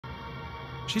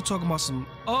She talking about some,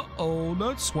 uh-oh,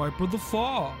 not Swiper the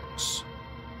Fox.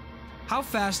 How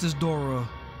fast is Dora?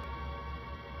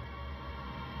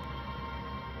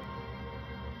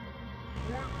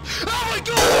 Oh my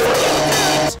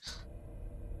god!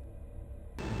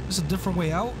 It's a different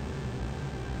way out?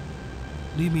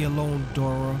 Leave me alone,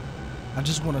 Dora. I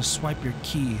just want to swipe your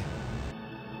key.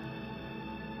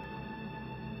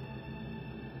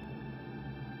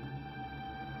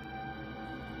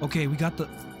 Okay, we got the...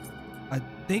 I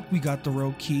think we got the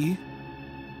real key.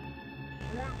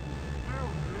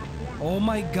 Oh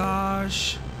my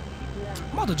gosh.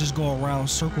 I'm about to just go around,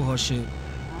 circle her shit.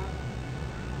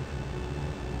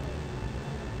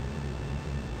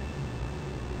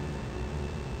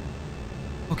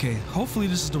 Okay, hopefully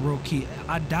this is the real key.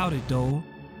 I doubt it though.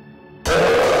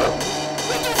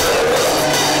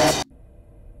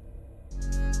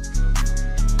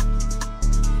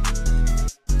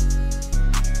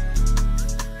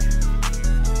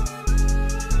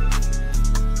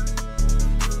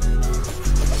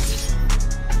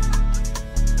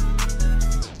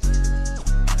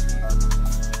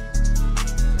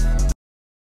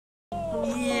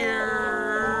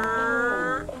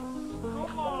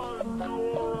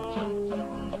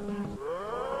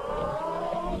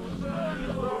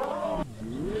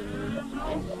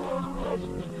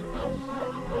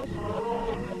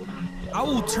 I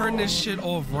will turn this shit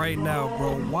off right now,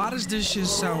 bro. Why does this shit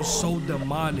sound so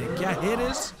demonic? Y'all hear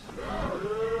this?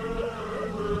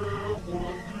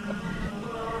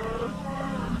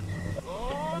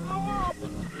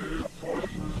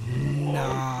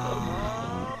 Nah.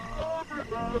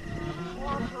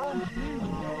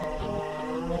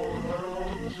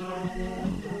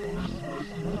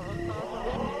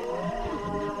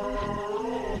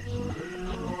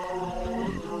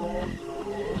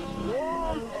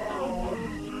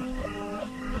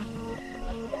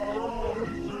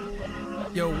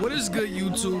 Yo, what is good,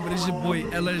 YouTube? It is your boy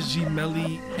LSG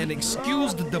Melly, and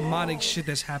excuse the demonic shit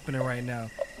that's happening right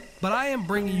now, but I am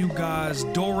bringing you guys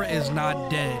Dora Is Not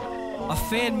Dead, a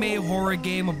fan-made horror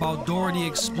game about Dora the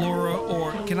Explorer,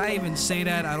 or can I even say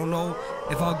that? I don't know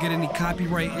if I'll get any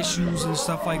copyright issues and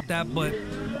stuff like that, but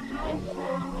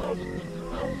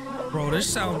bro, this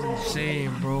sounds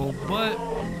insane, bro. But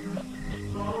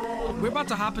we're about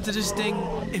to hop into this thing.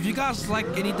 If you guys like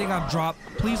anything I've dropped,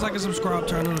 please like and subscribe,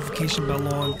 turn the notification bell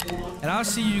on, and I'll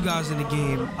see you guys in the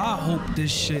game. I hope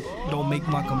this shit don't make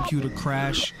my computer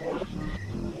crash.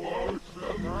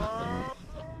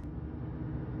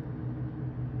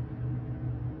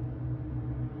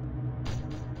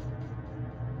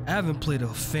 I haven't played a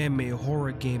fan-made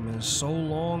horror game in so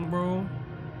long, bro.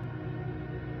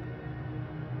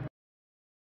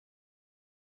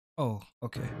 Oh,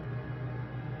 okay.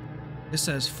 It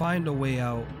says find a way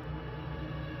out.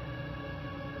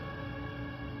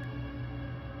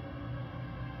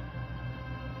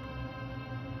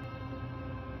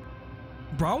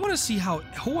 Bro, I want to see how...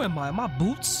 Who am I? Am I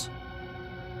Boots?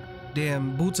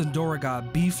 Damn, Boots and Dora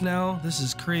got beef now? This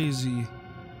is crazy.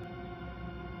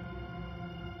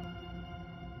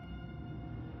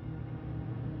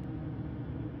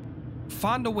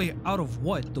 Find a way out of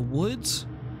what? The woods?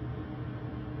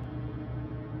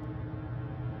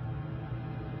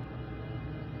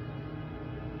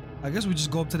 I guess we just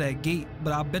go up to that gate,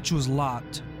 but I bet you it's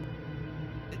locked.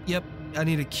 Yep, I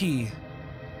need a key.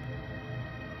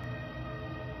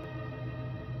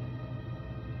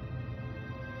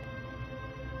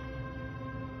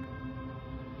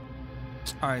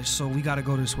 Alright, so we gotta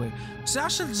go this way. See, I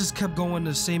should have just kept going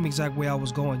the same exact way I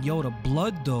was going. Yo, the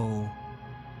blood though.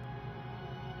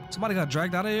 Somebody got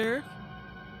dragged out of here?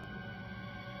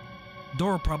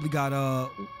 Dora probably got,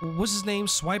 what's his name?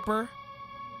 Swiper?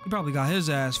 He probably got his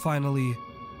ass finally.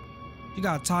 She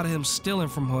got tired of him stealing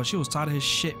from her. She was tired of his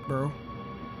shit, bro.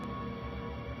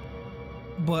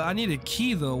 But I need a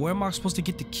key though. Where am I supposed to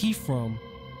get the key from?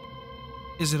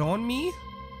 Is it on me?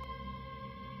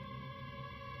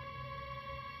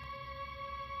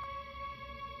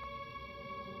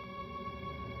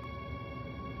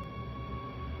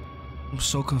 I'm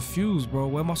so confused, bro.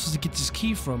 Where am I supposed to get this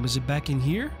key from? Is it back in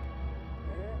here?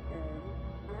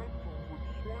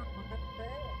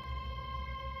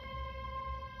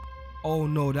 Oh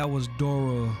no, that was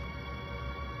Dora.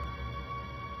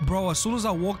 Bro, as soon as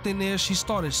I walked in there, she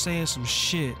started saying some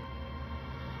shit.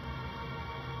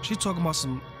 She talking about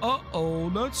some, uh-oh,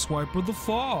 not Swiper the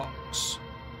Fox.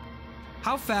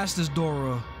 How fast is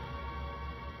Dora?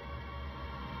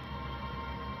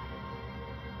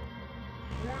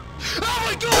 Oh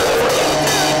my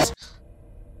god!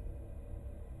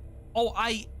 Oh,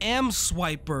 I am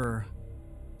Swiper.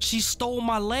 She stole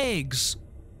my legs.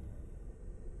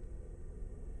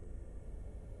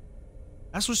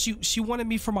 That's what she wanted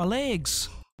me for my legs.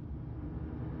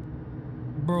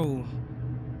 Bro.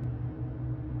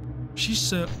 She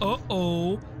said,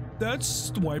 uh-oh,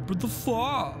 that's Swiper the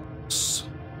Fox.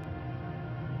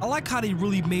 I like how they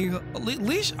really made her, at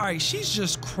least, all right, she's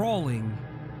just crawling.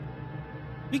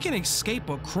 We can escape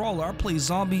a crawler. I play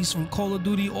zombies from Call of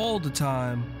Duty all the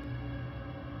time.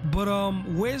 But,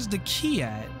 where's the key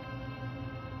at?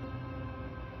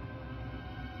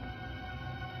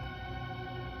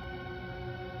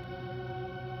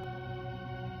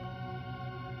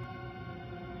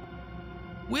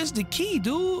 Where's the key,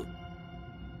 dude?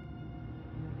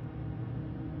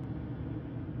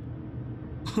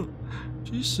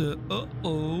 She said,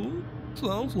 uh-oh,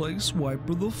 sounds like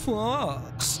Swiper the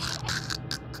Fox.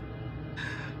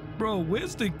 Bro,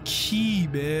 where's the key,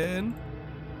 man?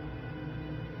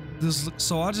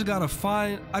 So I just gotta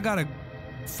find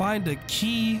a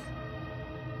key.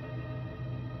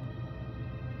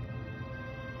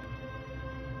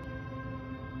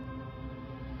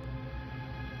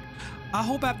 I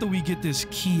hope after we get this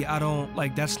key, I don't,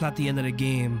 like, that's not the end of the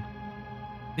game.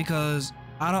 Because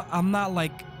I'm not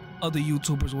like other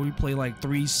YouTubers where we play like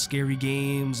 3 scary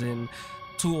games and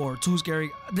 2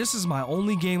 scary. This is my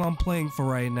only game I'm playing for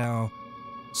right now.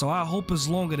 So I hope it's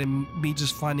longer than me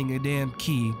just finding a damn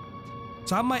key.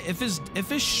 So I might, if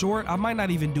it's short, I might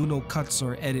not even do no cuts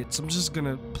or edits. I'm just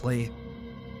gonna play.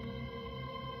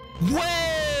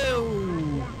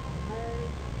 Whoa!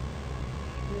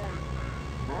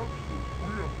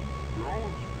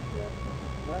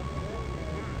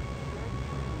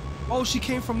 Oh, she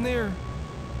came from there.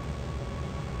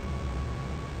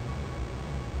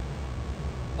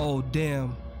 Oh,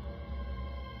 damn.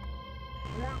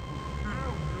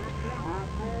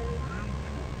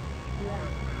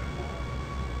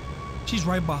 She's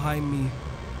right behind me.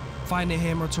 Find a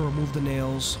hammer to remove the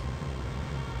nails.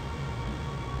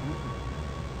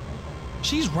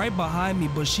 She's right behind me,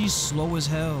 but she's slow as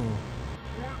hell.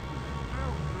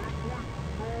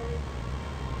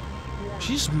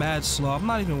 She's mad slow. I'm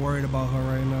not even worried about her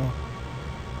right now.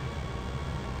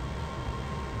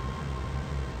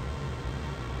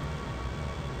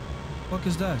 What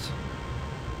is that?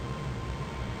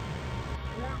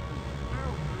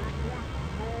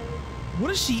 What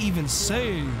does she even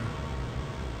say?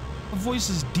 Her voice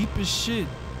is deep as shit.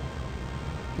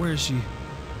 Where is she?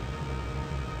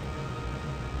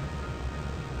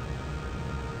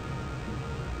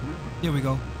 Here we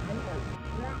go.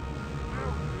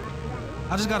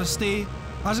 I just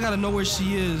gotta know where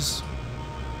she is.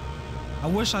 I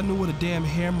wish I knew where the damn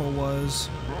hammer was.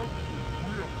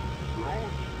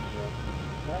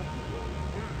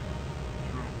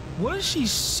 What is she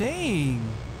saying?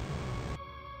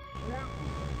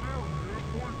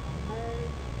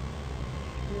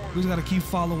 We just gotta keep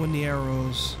following the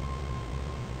arrows.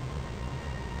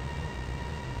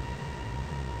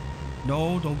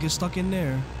 No, don't get stuck in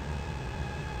there.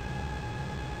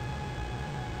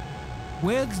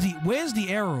 Where's the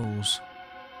arrows?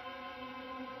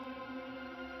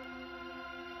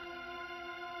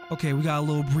 Okay, we got a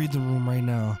little breathing room right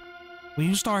now. When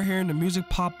you start hearing the music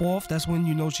pop off, that's when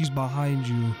you know she's behind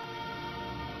you.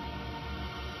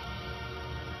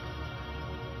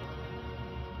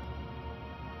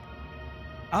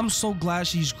 I'm so glad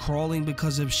she's crawling,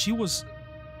 because if she was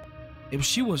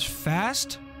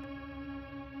fast,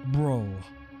 bro,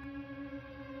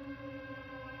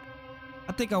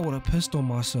 I think I would have pissed on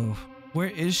myself. Where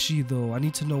is she though? I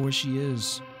need to know where she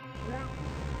is.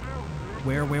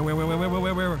 Where?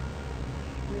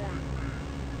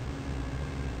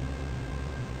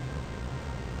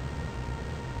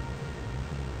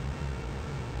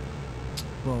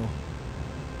 Bro.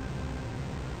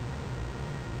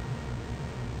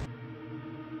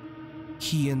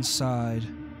 Key inside.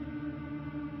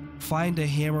 Find a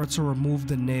hammer to remove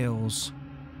the nails.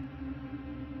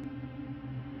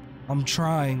 I'm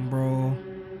trying, bro.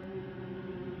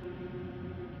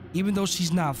 Even though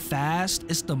she's not fast,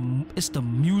 it's the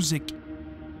music.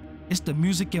 It's the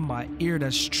music in my ear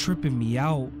that's tripping me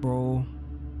out, bro.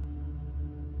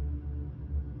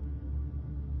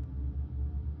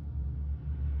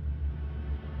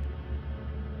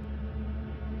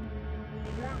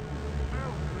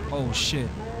 Oh shit.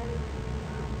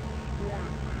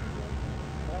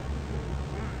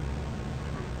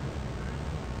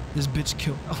 This bitch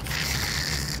killed.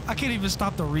 I can't even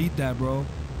stop to read that, bro.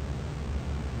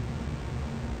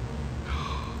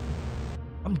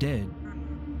 I'm dead.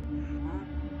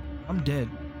 I'm dead.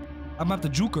 I'm about to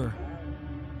juke her.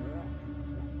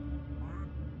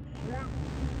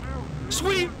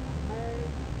 Sweet.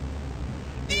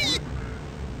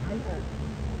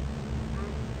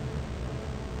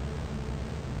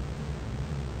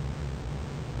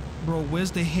 Bro,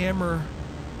 where's the hammer?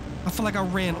 I feel like I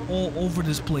ran all over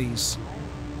this place.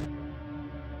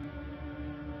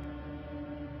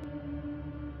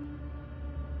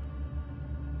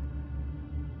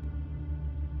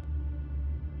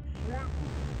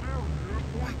 Oh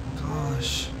my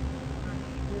gosh.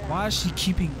 Why is she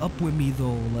keeping up with me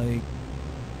though? Like,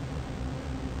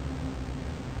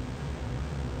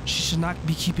 she should not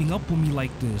be keeping up with me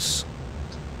like this.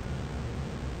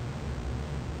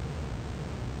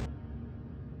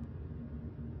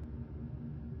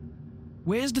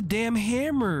 Where's the damn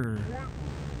hammer?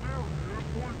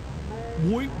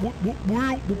 What?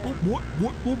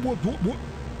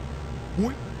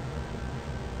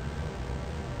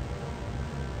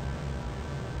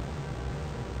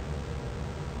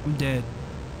 I'm dead.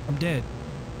 I'm dead.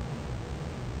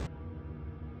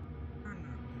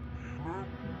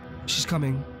 She's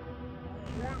coming.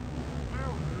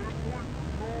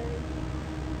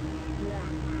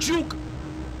 Juke!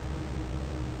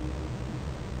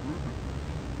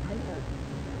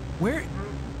 Where?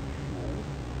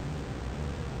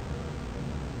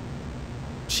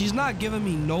 She's not giving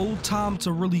me no time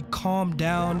to really calm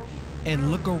down and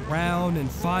look around and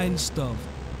find stuff.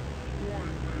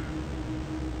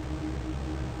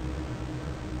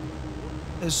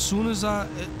 As soon as I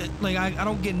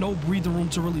don't get no breathing room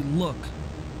to really look.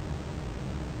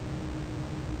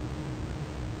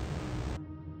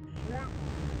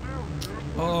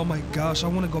 Oh my gosh, I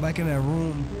want to go back in that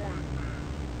room.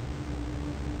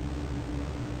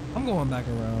 I'm going back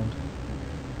around.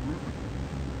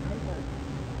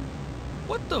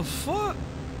 What the fuck?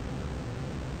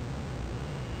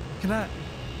 Can I?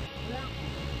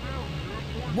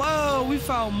 Whoa, we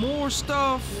found more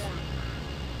stuff.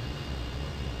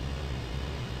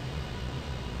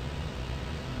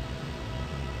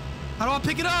 How do I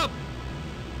pick it up?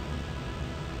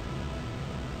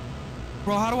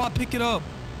 Bro, how do I pick it up?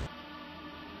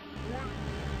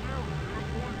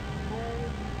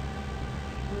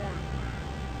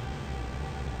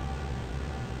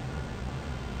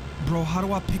 Bro, how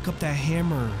do I pick up that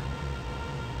hammer?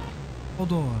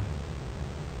 Hold on.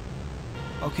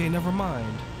 Okay, never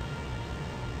mind.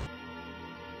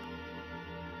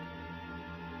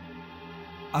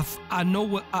 I know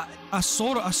what I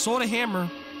saw the hammer.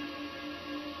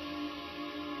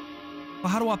 But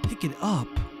how do I pick it up?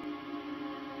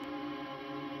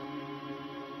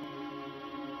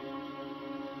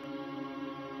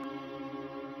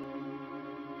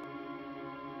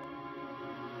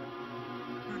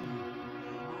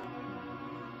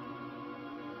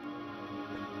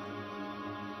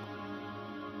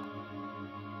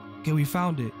 Okay, we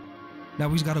found it. Now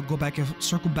we just gotta go back and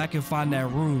circle back and find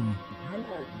that room.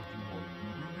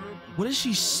 What is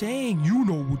she saying? You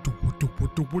know what the.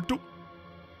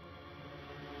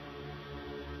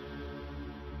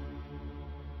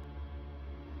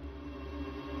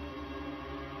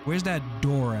 Where's that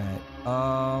door at?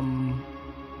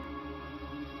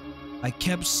 I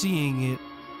kept seeing it.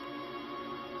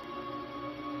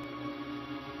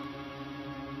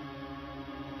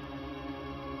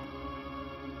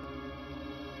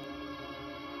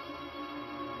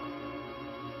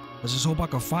 Let's just hope I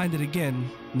can find it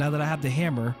again now that I have the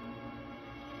hammer.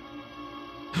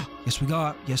 Yes, we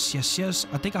got. Yes, yes, yes.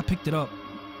 I think I picked it up.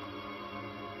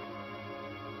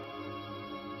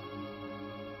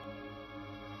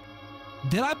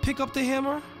 Did I pick up the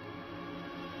hammer?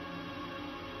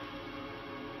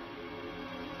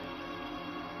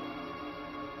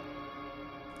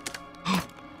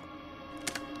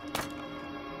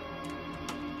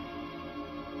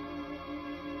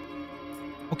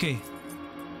 Okay.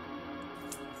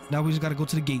 Now we just gotta go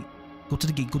to the gate. Go to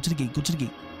the gate, go to the gate, go to the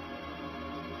gate.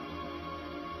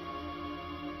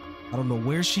 I don't know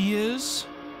where she is.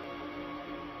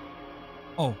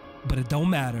 Oh, but it don't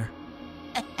matter.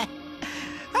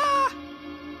 Ah!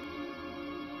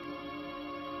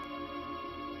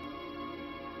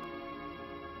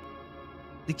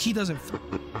 The key doesn't fit.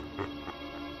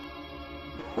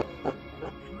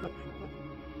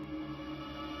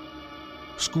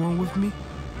 Screwing with me?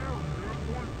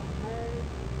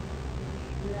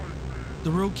 The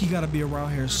real key gotta be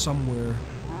around here somewhere.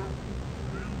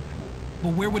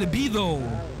 But where would it be though?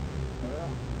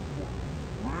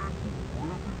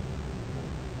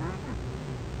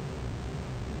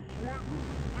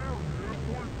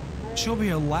 She over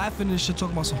here laughing and shit,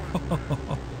 talking about some.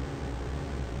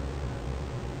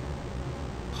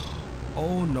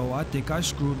 Oh no, I think I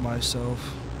screwed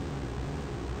myself.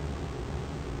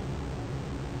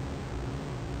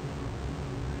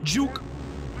 Juke.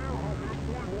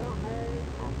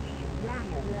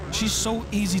 She's so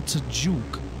easy to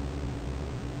juke.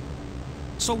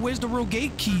 So where's the real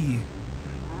gate key?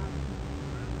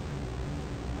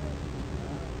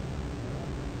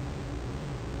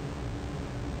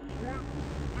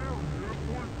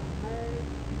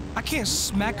 I can't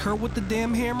smack her with the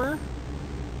damn hammer.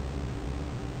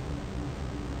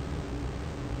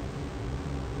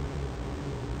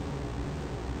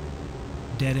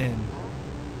 Dead end.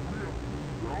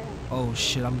 Oh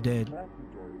shit, I'm dead.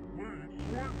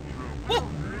 Oh!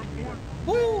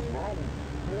 Woo!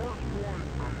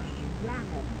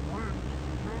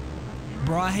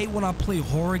 Bro, I hate when I play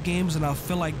horror games and I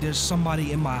feel like there's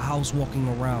somebody in my house walking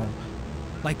around.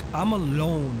 Like, I'm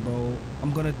alone, bro.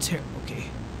 I'm gonna tear... Okay.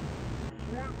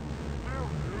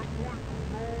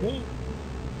 Whoa.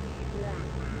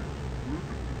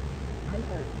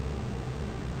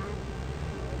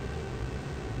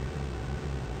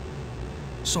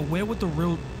 So where would the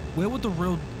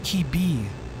real key be?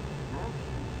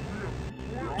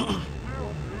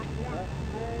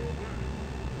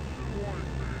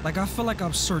 Like, I feel like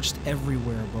I've searched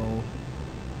everywhere, bro.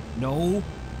 No.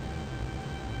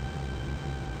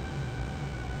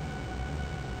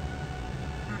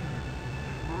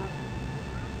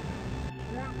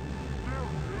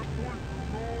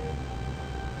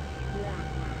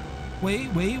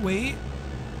 Wait.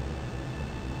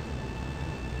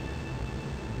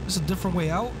 There's a different way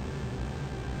out.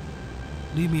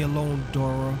 Leave me alone,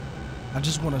 Dora. I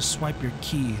just want to swipe your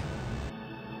key.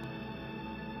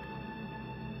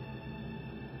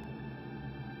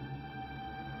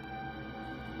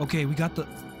 Okay, we got the...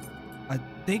 I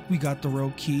think we got the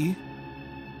real key.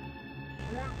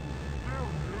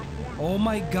 Oh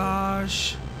my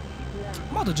gosh.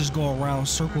 I'm about to just go around,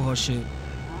 circle her shit.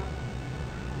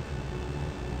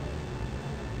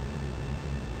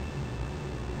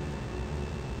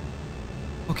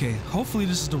 Okay, hopefully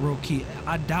this is the real key.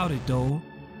 I doubt it though.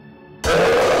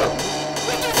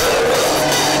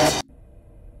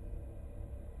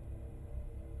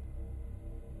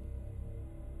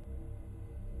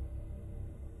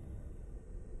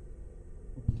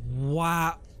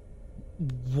 Wow.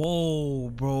 Whoa,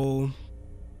 bro.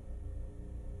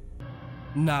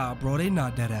 Nah, bro, they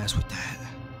not dead ass with that.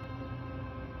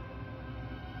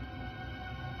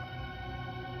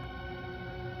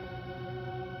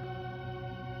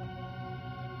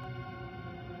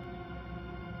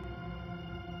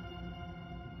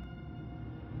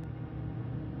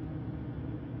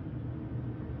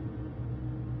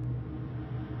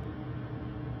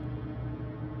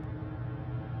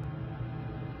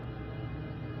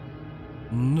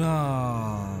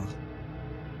 Nah.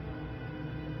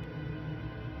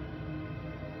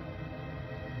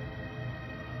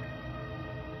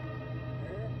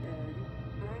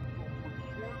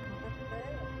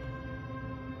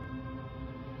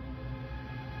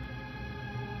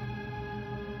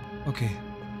 Okay.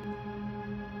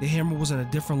 The hammer was in a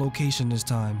different location this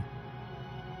time.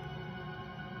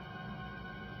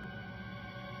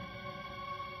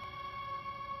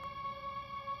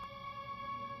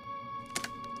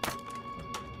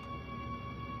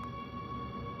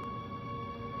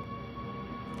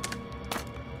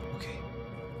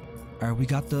 All right, we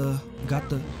got the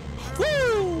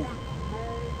woo!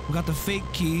 We got the fake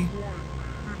key.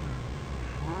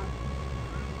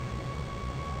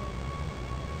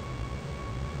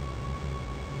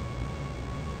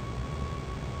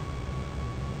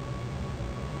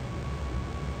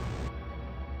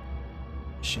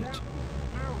 Shit.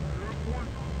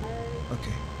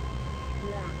 Okay.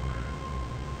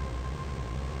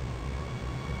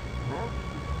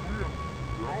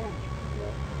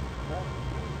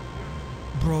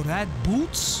 Bro, that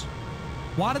boots?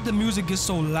 Why did the music get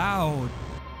so loud?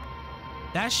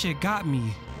 That shit got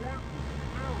me.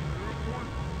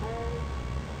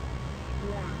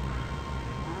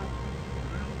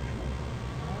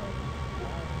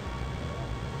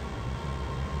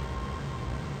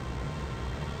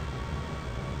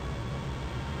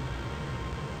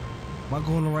 Am I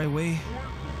going the right way?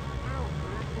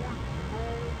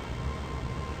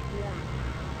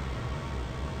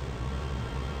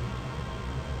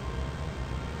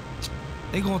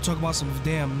 They gonna talk about some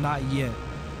damn not yet.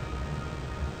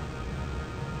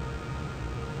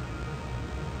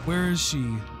 Where is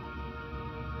she?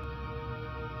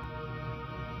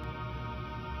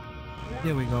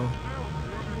 There we go.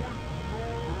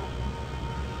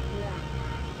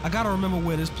 I gotta remember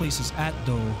where this place is at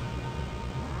though.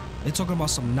 They talking about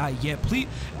some not yet. Please,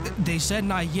 they said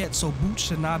not yet, so Boots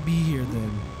should not be here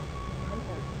then.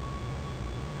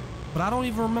 But I don't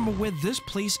even remember where this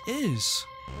place is.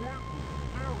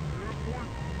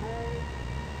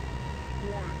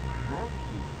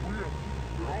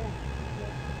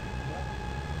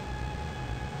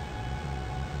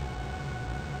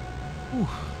 Whew.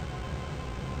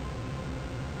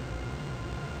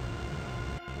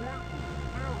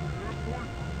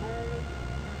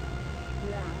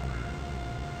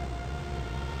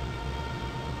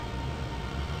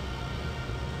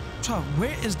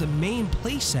 Where is the main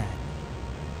place at?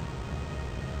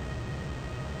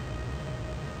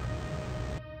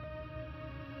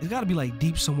 It's gotta be like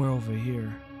deep somewhere over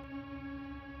here.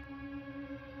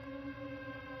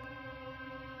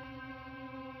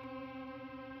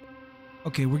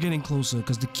 Okay, we're getting closer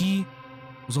because the key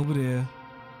was over there.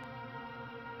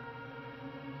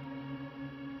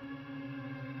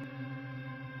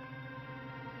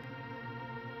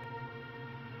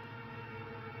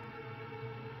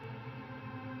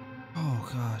 Oh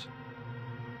God.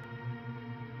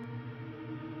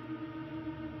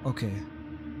 Okay.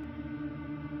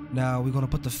 Now we're gonna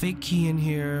put the fake key in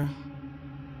here.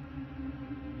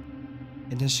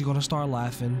 And then she's gonna start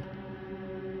laughing.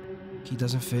 Key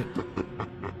doesn't fit.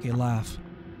 Okay, laugh.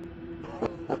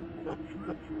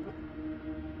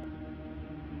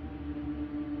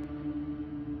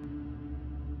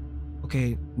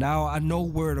 Okay, now I know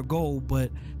where to go,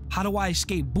 but how do I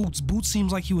escape Boots? Boots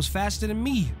seems like he was faster than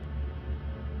me.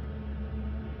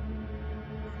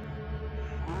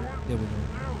 There we go.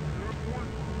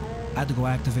 I had to go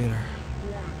activate her.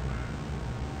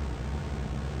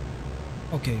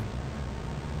 Okay.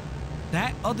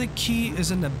 That other key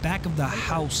is in the back of the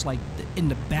house, like in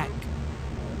the back.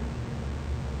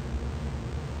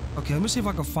 Okay, let me see if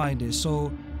I can find it.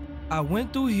 So I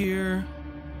went through here.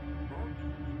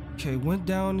 Okay, went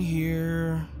down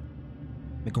here.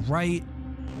 Make a right.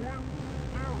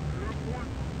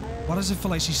 Why does it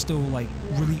feel like she's still like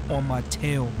really on my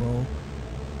tail, bro?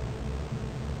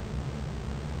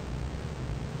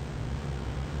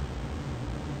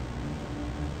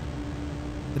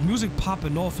 The music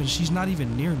popping off and she's not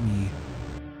even near me.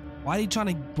 Why they trying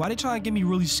to get me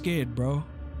really scared, bro?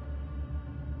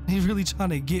 They really trying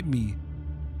to get me.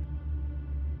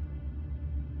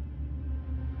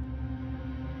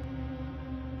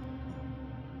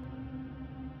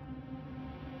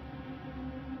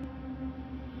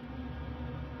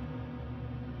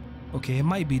 Okay, it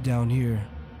might be down here.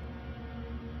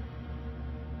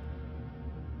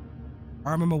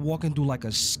 I remember walking through like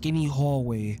a skinny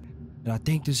hallway. And I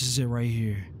think this is it right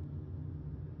here.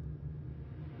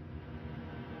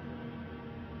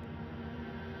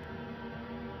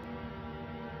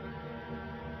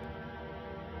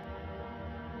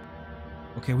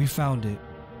 Okay, we found it.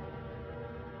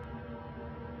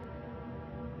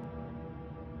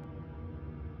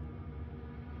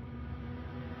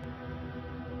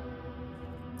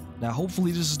 Now, hopefully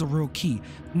this is the real key.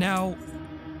 Now,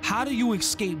 how do you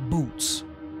escape Boots?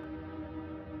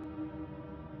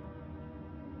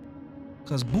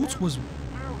 Because Boots was...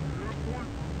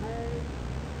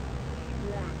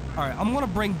 Alright, I'm gonna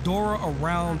bring Dora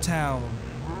around town.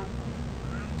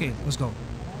 Okay, let's go.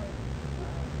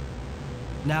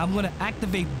 Now I'm gonna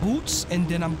activate Boots and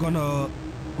then I'm gonna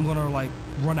like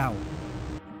run out.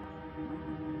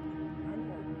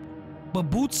 But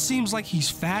Boots seems like he's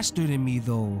faster than me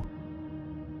though.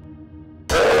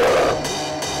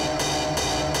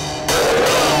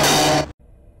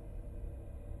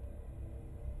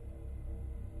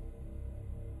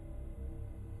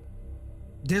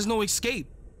 There's no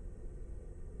escape.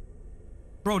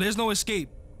 Bro, there's no escape.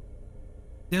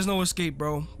 There's no escape,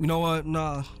 bro. You know what?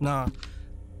 Nah.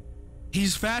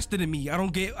 He's faster than me. I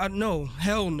don't get... no.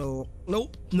 Hell no.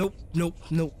 Nope. Nope. Nope.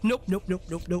 Nope. Nope. Nope. Nope.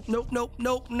 Nope. Nope. Nope. Nope.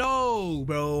 Nope. No,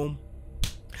 bro.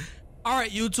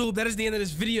 Alright, YouTube. That is the end of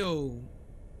this video.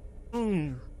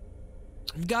 If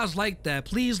you guys like that,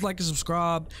 please like and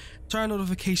subscribe. Turn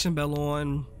notification bell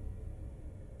on.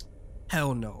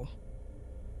 Hell no.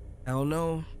 Hell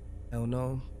no. Hell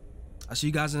no. I'll see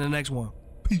you guys in the next one.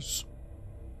 Peace.